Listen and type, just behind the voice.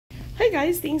Hi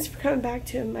guys, thanks for coming back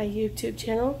to my YouTube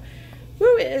channel.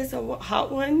 Woo, it is a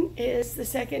hot one. It is the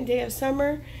second day of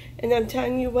summer, and I'm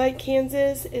telling you what,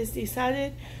 Kansas is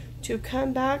decided to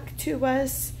come back to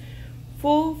us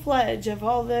full-fledged of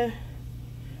all the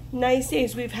nice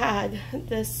days we've had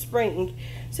this spring.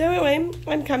 So anyway,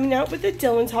 I'm coming out with a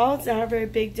Dillon's haul. It's not a very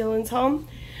big Dillon's haul.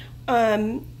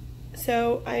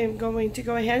 So I am going to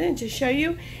go ahead and just show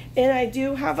you. And I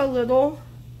do have a little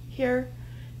here,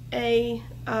 a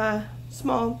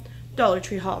small Dollar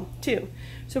Tree haul too.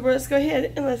 So let's go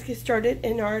ahead and let's get started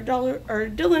in our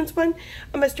Dillon's one.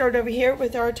 I'm gonna start over here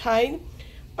with our Tide.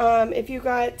 If you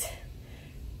got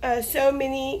so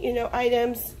many,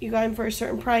 items, you got them for a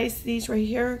certain price. These right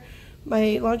here,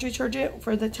 my laundry detergent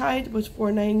for the Tide was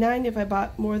 $4.99 if I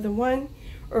bought more than 1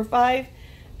 or 5.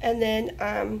 And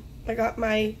then I got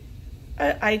my,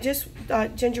 I just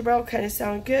thought ginger ale kind of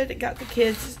sounded good. I got the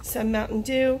kids some Mountain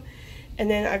Dew. And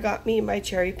then I got me my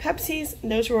cherry Pepsis.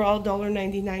 Those were all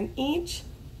 $1.99 each.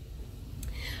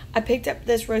 I picked up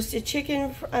this roasted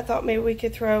chicken. I thought maybe we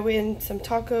could throw in some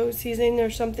taco seasoning or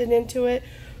something into it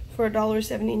for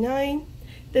 $1.79.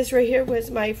 This right here was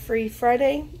my free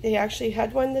Friday. They actually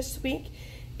had one this week.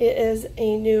 It is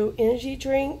a new energy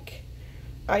drink.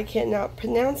 I cannot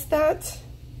pronounce that.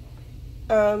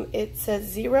 It says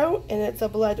Zero, and it's a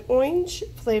blood orange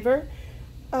flavor.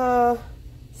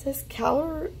 It says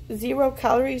 0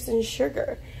 calories and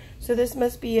sugar. So this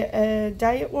must be a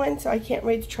diet one, so I can't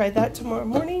wait to try that tomorrow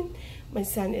morning. My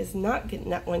son is not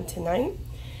getting that one tonight.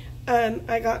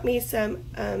 I got me some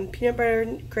peanut butter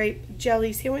and grape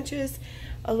jelly sandwiches.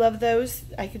 I love those.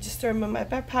 I could just throw them in my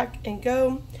backpack and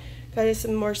go. Got us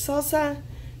some more salsa.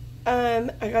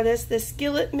 I got us this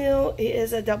skillet meal. It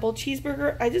is a double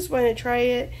cheeseburger. I just want to try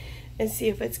it and see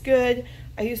if it's good.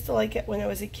 I used to like it when I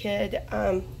was a kid.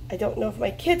 I don't know if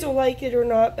my kids will like it or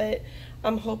not, but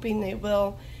I'm hoping they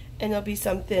will. And it'll be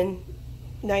something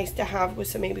nice to have with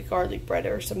some maybe garlic bread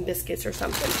or some biscuits or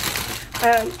something.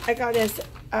 I got us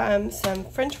some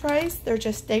French fries. They're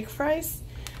just steak fries.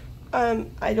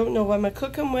 I don't know what I'm going to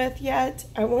cook them with yet.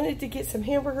 I wanted to get some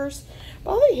hamburgers,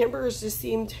 but all the hamburgers just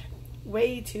seemed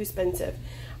way too expensive.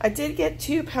 I did get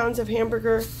 2 pounds of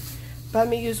hamburger, but I'm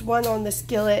going to use 1 on the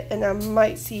skillet, and I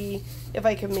might see if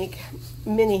I can make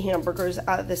mini hamburgers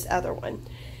out of this other one.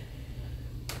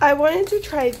 I wanted to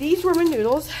try these ramen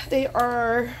noodles. They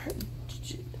are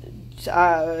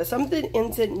something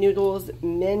instant noodles,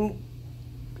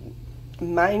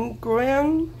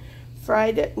 mine-ground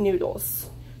fried noodles.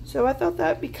 So I thought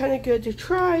that'd be kind of good to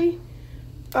try.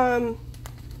 So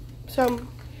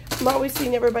I'm always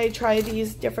seeing everybody try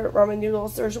these different ramen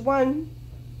noodles. There's one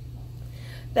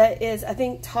that is, I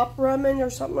think, top ramen or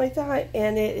something like that,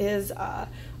 and it is a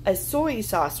soy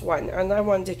sauce one, and I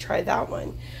wanted to try that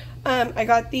one. I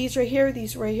got these right here.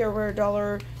 These right here were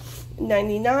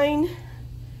 $1.99.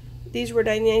 These were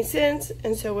 99 cents,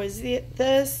 and so was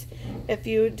this. If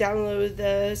you download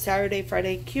the Saturday,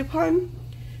 Friday coupon,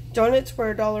 donuts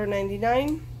were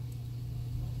 $1.99.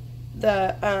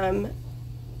 The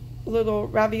little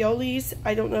raviolis,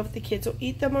 I don't know if the kids will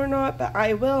eat them or not, but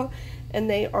I will, and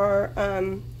they are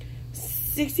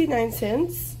 69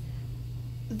 cents.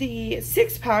 The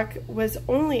 6-pack was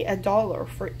only $1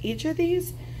 for each of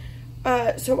these.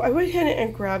 So I went ahead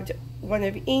and grabbed 1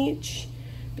 of each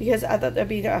because I thought that'd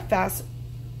be a fast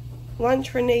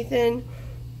lunch for Nathan,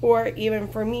 or even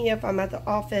for me if I'm at the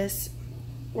office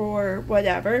or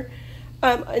whatever.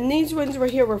 And these ones right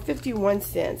here were 51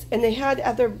 cents, and they had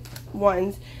other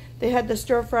ones. They had the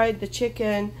stir-fried, the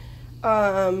chicken,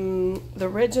 the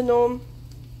original,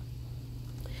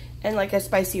 and like a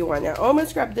spicy one. I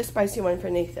almost grabbed the spicy one for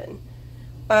Nathan.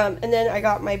 And then I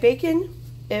got my bacon.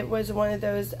 It was one of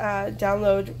those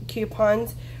download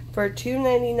coupons for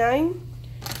 $2.99.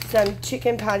 Some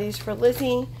chicken patties for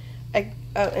Lizzie.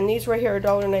 And these right here are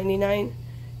 $1.99.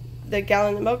 The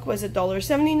gallon of milk was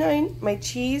 $1.79. My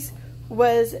cheese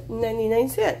was 99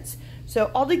 cents.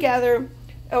 So altogether,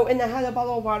 oh, and I had a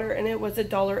bottle of water, and it was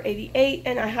 $1.88.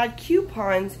 And I had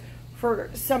coupons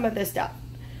for some of this stuff.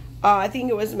 I think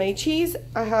it was my cheese.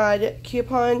 I had a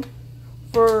coupon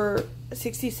for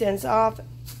 60 cents off,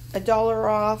 $1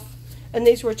 off, and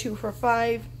these were 2 for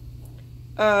 $5.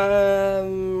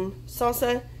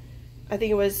 Salsa, I think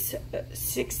it was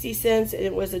 60 cents, and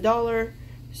it was $1.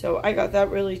 So I got that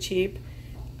really cheap.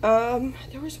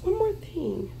 There was one more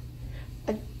thing.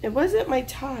 It wasn't my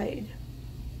Tide.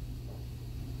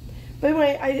 But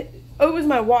anyway, it was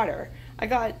my water. I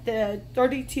got the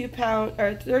 32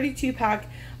 pack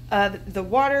of the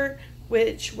water,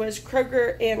 which was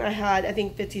Kroger, and I had, I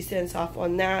think, 50 cents off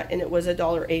on that, and it was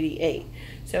 $1.88.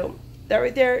 So that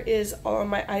right there is all of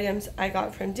my items I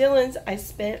got from Dillon's. I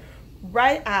spent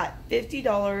right at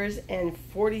 $50 and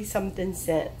 40 something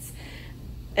cents.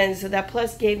 And so that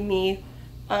plus gave me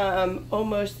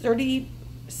almost 30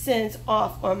 cents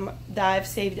off that I've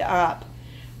saved up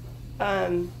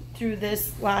through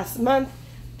this last month,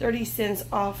 30 cents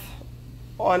off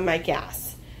on my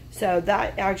gas. So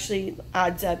that actually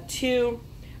adds up to,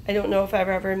 I don't know if I've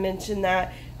ever mentioned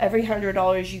that, every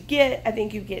 $100 you get, I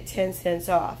think you get 10 cents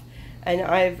off. And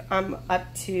I'm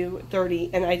up to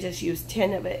 30, and I just use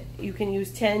 10 of it. You can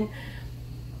use 10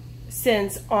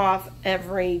 cents off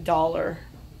every dollar,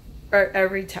 or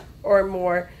every time or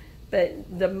more,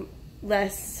 but the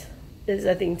less is,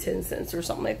 I think, 10 cents or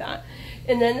something like that.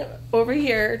 And then over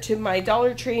here to my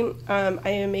Dollar Tree, I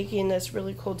am making this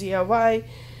really cool DIY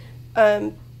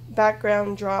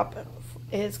background drop.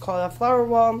 It's called a flower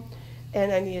wall,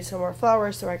 and I needed some more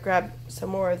flowers, so I grabbed some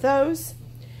more of those.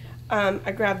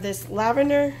 I grabbed this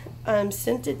lavender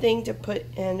scented thing to put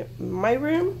in my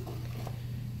room.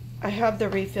 I have the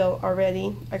refill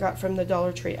already. I got from the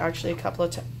Dollar Tree actually a couple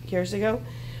of years ago.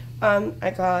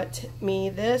 I got me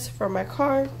this for my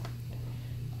car.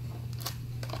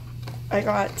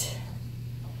 I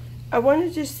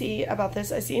wanted to see about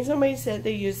this. I seen somebody said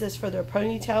they use this for their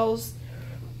ponytails.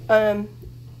 I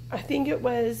think it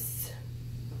was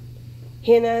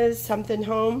Hannah's something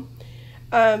home.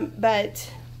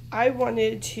 But I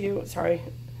wanted to, sorry,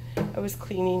 I was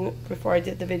cleaning before I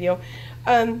did the video.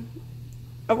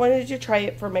 I wanted to try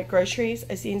it for my groceries.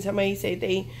 I seen somebody say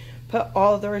they put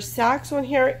all their sacks on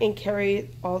here and carry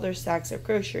all their sacks of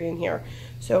grocery in here.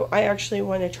 So I actually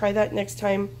want to try that next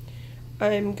time.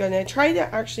 I'm going to try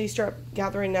to actually start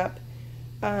gathering up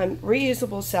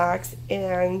reusable sacks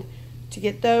and to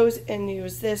get those and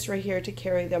use this right here to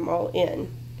carry them all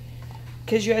in.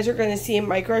 Because you guys are going to see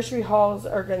my grocery hauls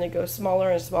are going to go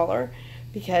smaller and smaller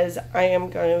because I am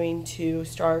going to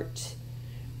start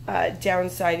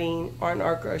downsizing on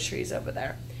our groceries over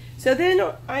there. So then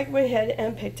I went ahead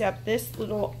and picked up this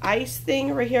little ice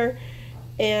thing right here,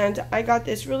 and I got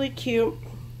this really cute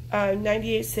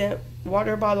 98-cent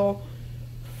water bottle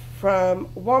from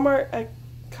Walmart a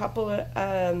couple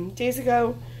of days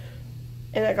ago,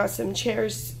 and I got some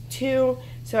chairs too,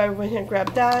 so I went and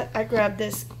grabbed that. I grabbed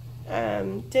this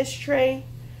dish tray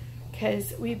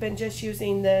because we've been just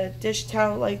using the dish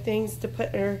towel like things to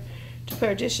put our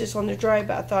dishes on the dry,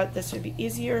 but I thought this would be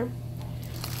easier.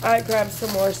 I grabbed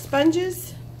some more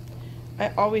sponges.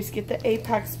 I always get the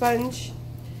 8-pack sponge.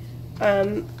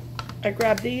 I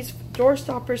grabbed these door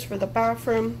stoppers for the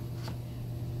bathroom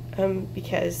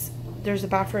because there's a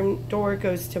bathroom door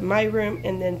goes to my room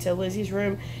and then to Lizzie's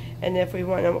room, and if we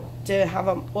want to have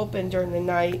them open during the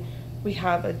night, we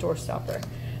have a door stopper.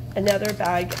 Another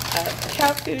bag of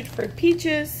cat food for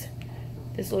Peaches.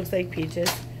 This looks like Peaches.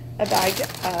 A bag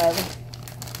of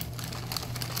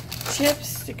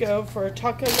chips to go for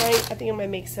taco night. I think I'm going to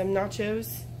make some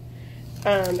nachos.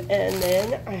 And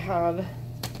then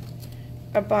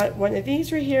I bought one of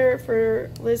these right here for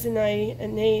Liz and I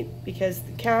and Nate because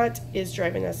the cat is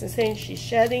driving us insane. She's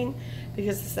shedding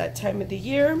because it's that time of the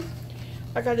year.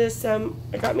 I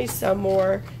got me some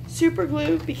more super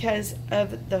glue because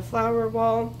of the flower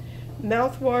wall.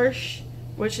 Mouthwash,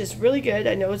 which is really good.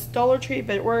 I know it's Dollar Tree,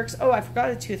 but it works. Oh, I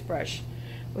forgot a toothbrush.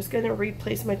 I was going to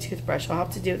replace my toothbrush. I'll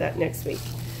have to do that next week.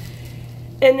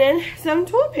 And then some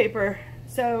toilet paper.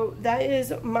 So that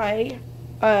is my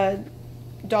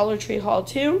Dollar Tree haul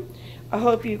too. I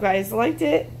hope you guys liked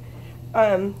it.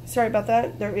 Sorry about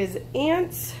that. There is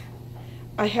ants.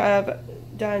 I have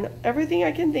done everything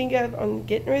I can think of on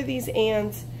getting rid of these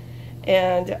ants,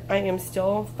 and I am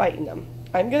still fighting them.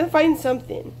 I'm going to find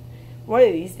something one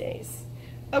of these days.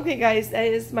 Okay guys, that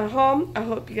is my haul. I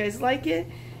hope you guys like it.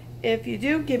 If you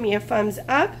do, give me a thumbs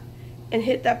up and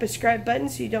hit that subscribe button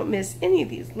so you don't miss any of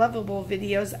these lovable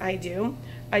videos I do.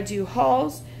 I do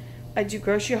hauls, I do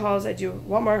grocery hauls, I do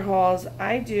Walmart hauls,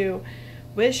 I do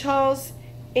Wish hauls,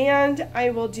 and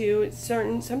I will do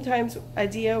sometimes a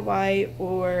DIY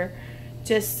or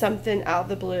just something out of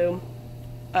the blue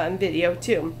video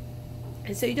too.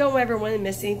 And so you don't ever want to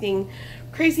miss anything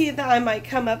crazy that I might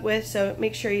come up with, so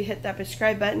make sure you hit that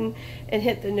subscribe button and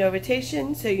hit the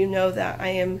notification so you know that I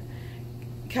am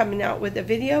coming out with a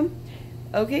video.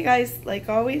 Okay guys, like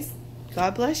always,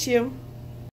 God bless you.